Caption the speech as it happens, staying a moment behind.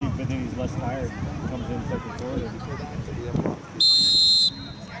think he's less tired. Comes in second quarter.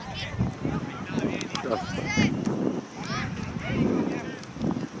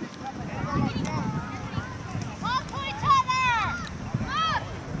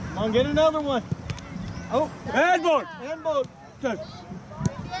 Come on, get another one. Oh, handball. Handball.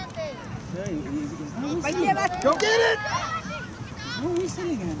 Go get it. No, he's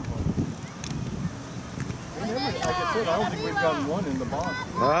hitting handball. Like I said, I don't think we've gotten one in the box.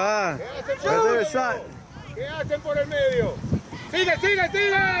 Ah, right there, a shot. ¿Qué hacen por el medio? ¡Sigue, sigue,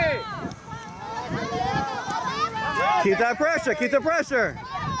 sigue! Keep that pressure, keep the pressure.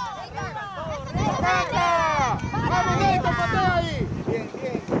 ¡Vamos, Neto, patea ahí! Bien,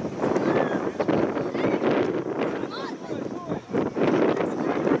 bien.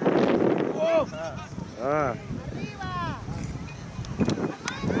 Ah.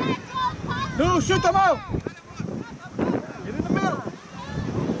 No, shoot them out. Get in the middle.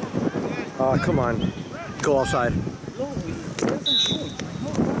 Oh, come on. Go outside.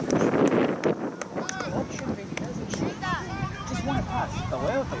 Just want to pass.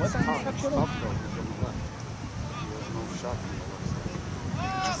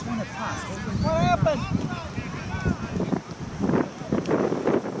 Just want to pass. What happened?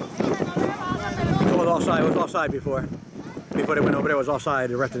 It was offside. It was offside before. Before they went over there, it was offside.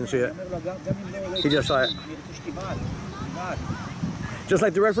 The ref didn't see it. He just saw it. Just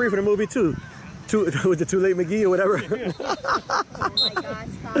like the referee for the movie too. With the Too Late McGee or whatever.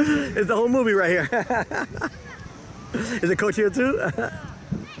 It's the whole movie right here. Is the coach here too?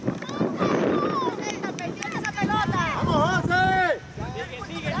 ¡Vamos, José!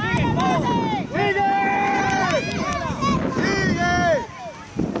 ¡Sigue! ¡Sigue!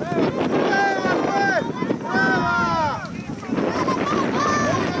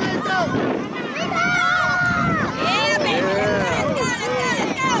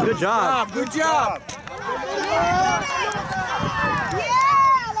 Good job. Good job.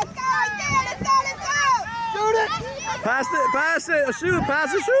 Pass it, shoot,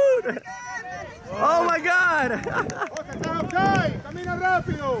 pass it, shoot. Oh my God. Okay, camina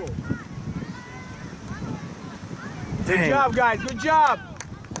rápido. Good job, guys. Good job.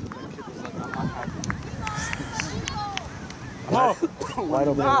 Oh, Wide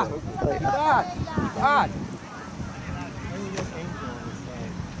open.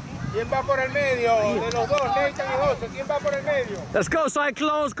 ¿Quién va por el medio? De los dos, Nathan y José. ¿Quién va por el medio? Let's go,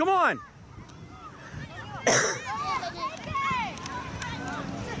 Cyclones. Come on.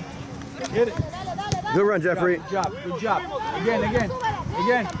 get it. Good run, Jeffrey. Good job. Good job.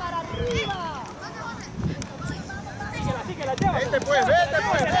 Again. Vete pues, vete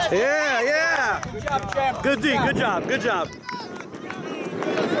pues. Yeah. Good job, champ. Good D. Good job. Good job.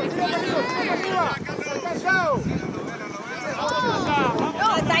 Cansado.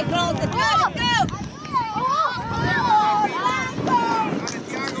 Cyclones, let's go, let's go!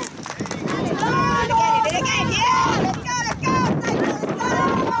 Get it again, yeah! Let's go, let's go!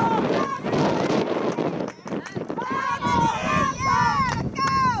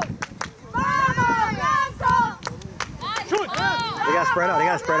 They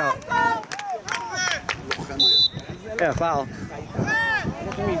got spread out. Yeah, foul.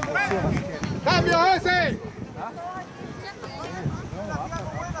 ¡Cambio, José!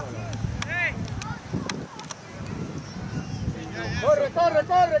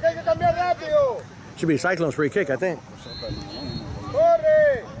 Corre, que hay que cambiar rápido. Should be Cyclones free kick, I think.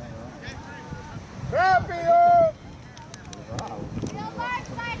 Corre. Rápido.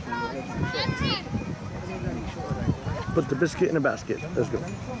 Put the biscuit in the basket. Let's go.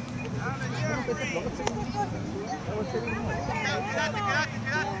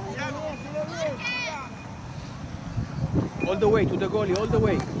 All the way to the goalie. All the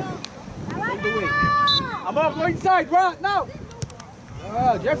way. I'm off. Go inside, bro. Now.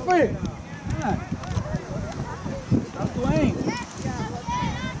 Jeffrey. Stop playing.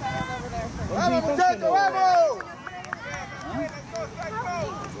 Vamos, muchachos, vamos.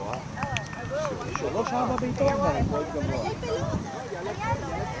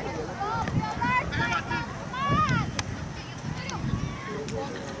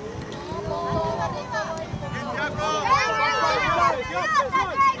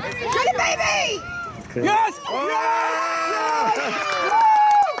 Get it, baby! Okay. Yes!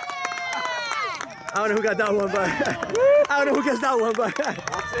 I don't know who got that one, but I don't know who gets that one, but I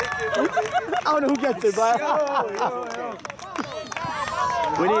don't know who gets it, but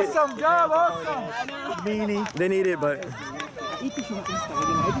we need Awesome job, awesome. meanie. They need it, but I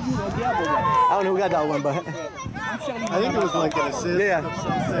don't know who got that one, but I think it was like an assist.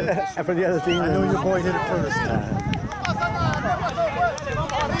 yeah. And for the other team, I know your boy hit it first.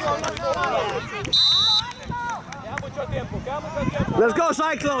 Let's go,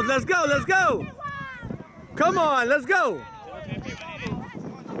 Cyclones. Let's go. Let's go. Come on. Let's go. There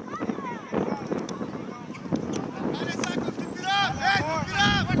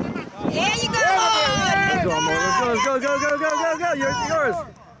you go. Let's go, Amor. Let's go. Let's go. Go. Go. Go. Go. Go. You're yours.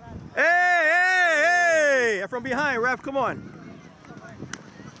 Hey. Hey. Hey. From behind, ref. Come on.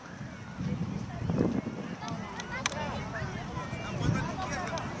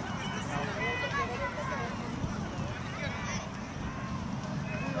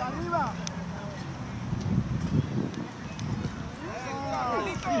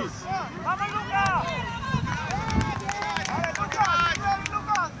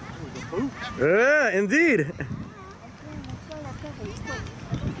 Yeah, indeed.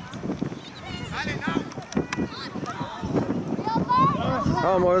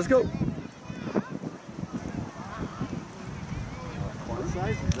 Come on, let's go.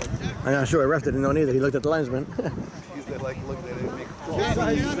 I'm not sure. Ref didn't know neither. He looked at the linesman. He's like looking at it and making What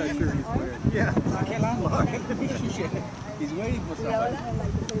size is that shirt he's wearing? Yeah. I can't unlock it. He's waiting for somebody.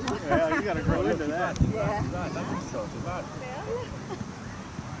 Yeah, you gotta grow into that. Yeah.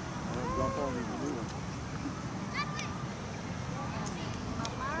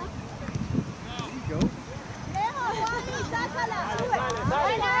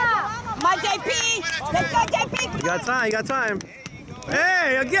 Come on, JP. Let's go, JP. You got time. You got time.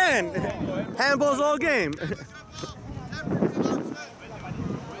 Hey, again. Handballs all game.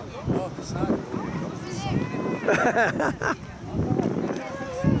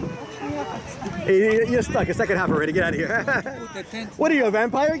 You're stuck. It's second half already. Get out of here. What are you, a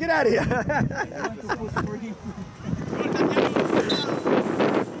vampire? Get out of here.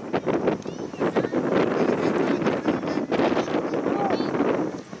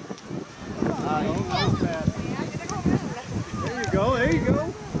 There you go. There you go.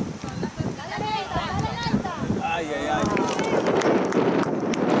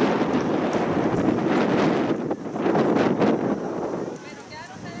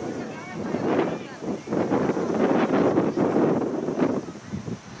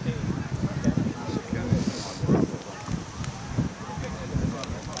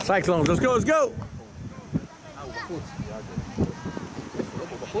 Cyclones, let's go, let's go.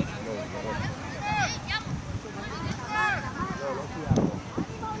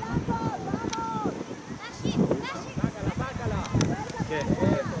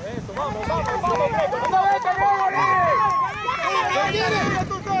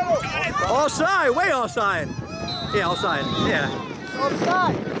 Offside, way offside. Yeah, offside, yeah.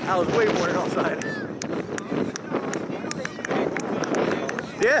 Offside. That was way more than offside.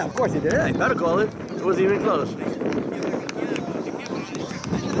 Yeah, of course he did. Yeah, you better call it. It wasn't even close.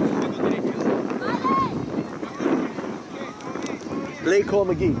 Lay Cole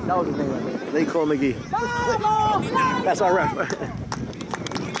McGee. That was his name, I think. Lay Cole McGee. That's our ref.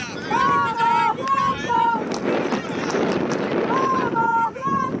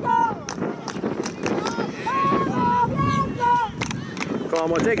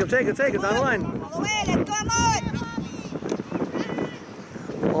 Come on, take him, take him, take him, down the line. All the way, let's go, Amor.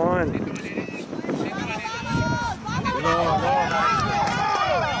 On.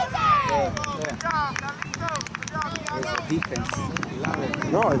 Defense.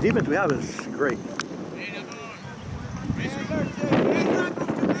 No, the defense we have is great.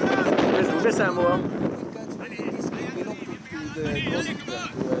 Miss Samuel.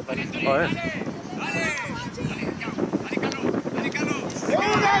 Oh, yeah.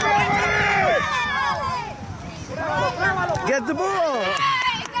 Get the ball.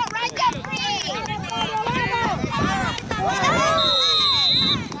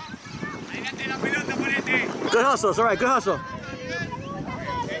 Good hustle, it's all right, good hustle.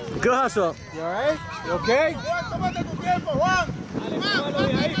 Good hustle. You all right? You okay?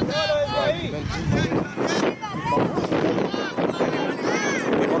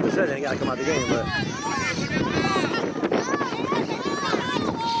 Well, they said they got to come out the game, but...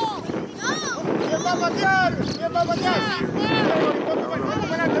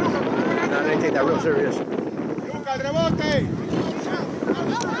 No, they take that real serious.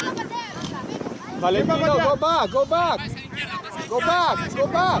 Valentino, go back, go back. Go back, go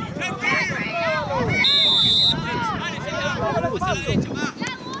back.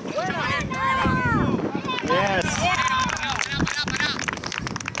 Yes.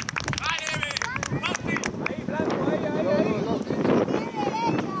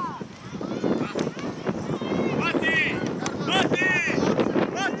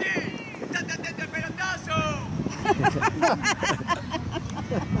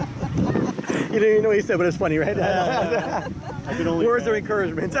 You didn't even know what he said, but it's funny, right? I can only Words of imagine.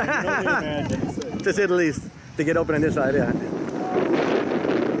 encouragement, I can only imagine. to say the least, to get open on this side, yeah.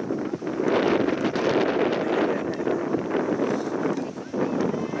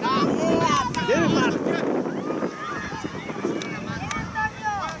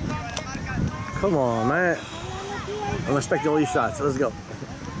 Come on, man. I'm expecting all these shots. Let's go.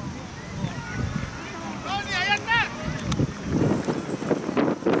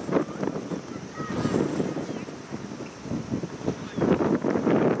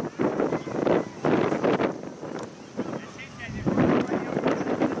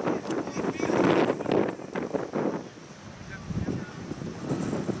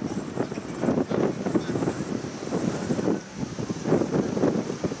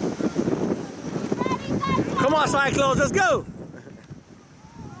 Come on, Cyclones, let's go!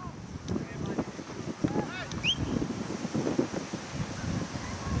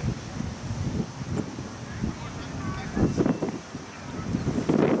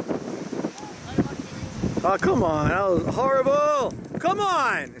 Oh, come on, that was horrible! Come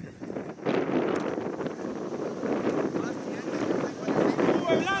on!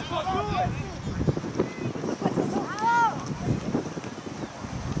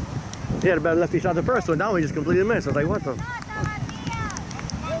 He had a better lefty shot the first one. Now he just completely missed. I was like, what the?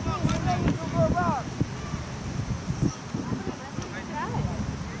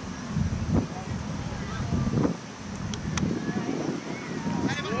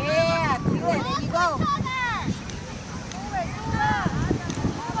 Yeah, there you go.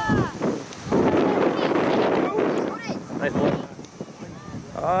 Nice ball.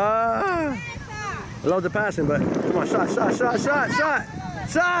 I love the passing, but come on, shot.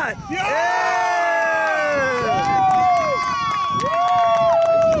 Shot! Yeah!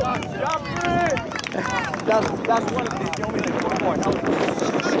 That's one of the only like 4 more.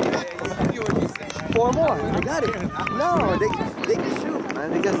 Four more. They got it. No, they can shoot, man.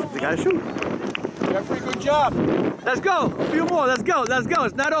 They gotta shoot. Jeffrey, good job. Let's go. A few more. Let's go.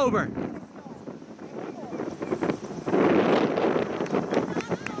 It's not over.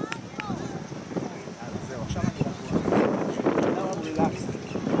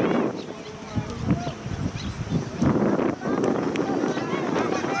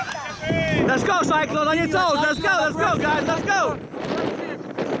 Let's go, Cyclones, on your toes. Let's go, guys. Let's go.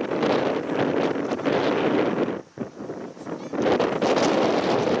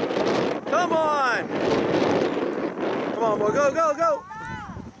 Come on. Come on, boy. Go.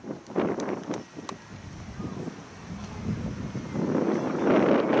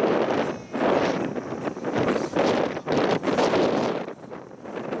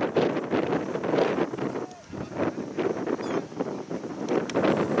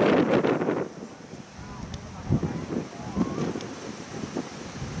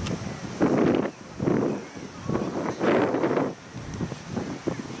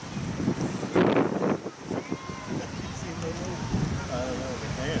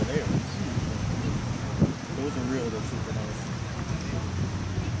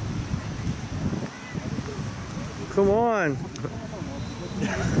 Come on.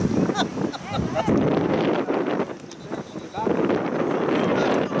 Yeah,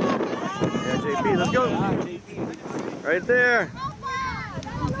 JP, let's go. Right there.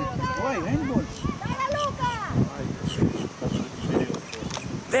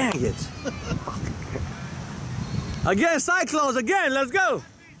 Dang it. Again, Cyclones, again, let's go.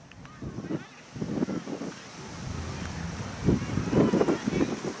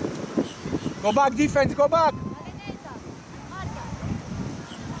 Go back, defense, go back.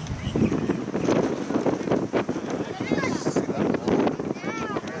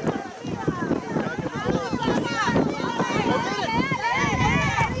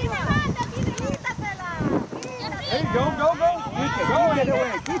 Go. Get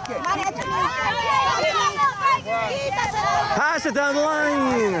away. Kick it. Pass it down the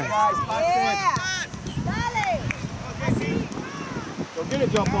line. Go get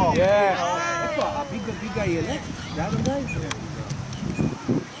it, jump ball. Yeah. Big guy here left.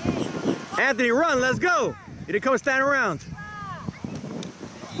 Anthony, run. Let's go. You didn't come stand around.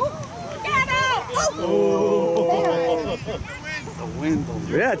 The wind.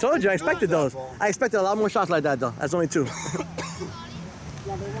 Yeah, I told you. I expected those. I expected a lot more shots like that, though. That's only 2.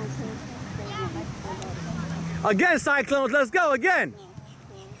 Again, Cyclones. Let's go again.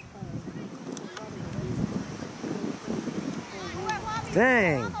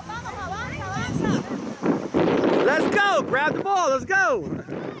 Dang. Let's go. Grab the ball. Let's go.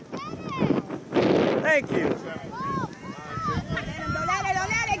 Thank you.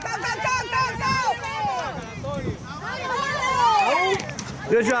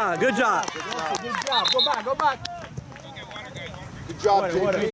 Good job. Go back. Good job, JP.